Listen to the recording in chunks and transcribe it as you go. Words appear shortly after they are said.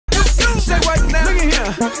Say what now? Look at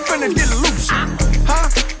here. Finna get loose. Huh?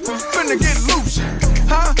 Finna get loose.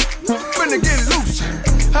 Huh? Finna get loose.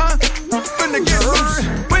 Huh? Finna get loose.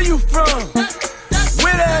 Where you from?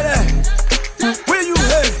 Where that at? Where you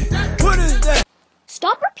headed? What is that?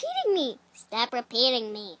 Stop repeating me. Stop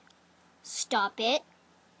repeating me. Stop it.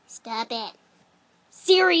 Stop it.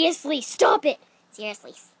 Seriously, stop it.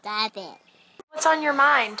 Seriously, stop it. What's on your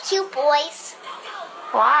mind? Cute boys.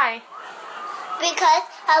 Why? Because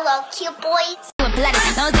I love cute boys.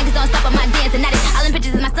 Those niggas don't stop on my dance and all them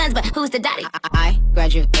pictures is my sons, but who's the daddy? I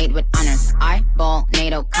graduate with honors. I ball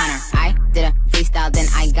Nate O'Connor. I did a freestyle, then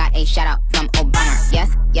I got a shout out from Obama. Yes,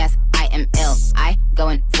 yes, I am ill. I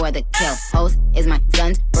going for the kill. Hoes is my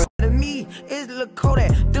son's. To me, it's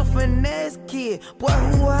Lakota, the finesse kid. Boy,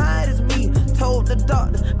 who hide is me. Told the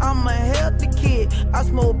doctor I'm a healthy kid. I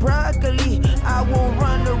smoke broccoli. I will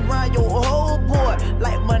run around your whole board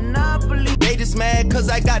like Monopoly. They just mad cause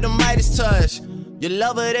I got the Midas touch. You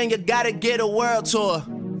love her, then you gotta get a world tour.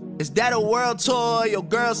 Is that a world tour or your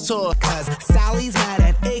girl's tour? Cause Sally's mad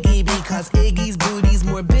at Iggy because Iggy's booty's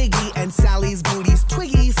more biggie and Sally's booty's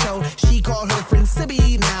twiggy. So she called her friend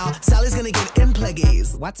Sibby. Now Sally's gonna get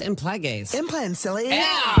impleggies. What's impleggies? Implants, silly.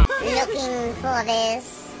 Yeah. Looking for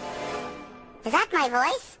this. Is that my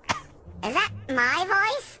voice? Is that my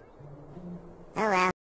voice? Oh well.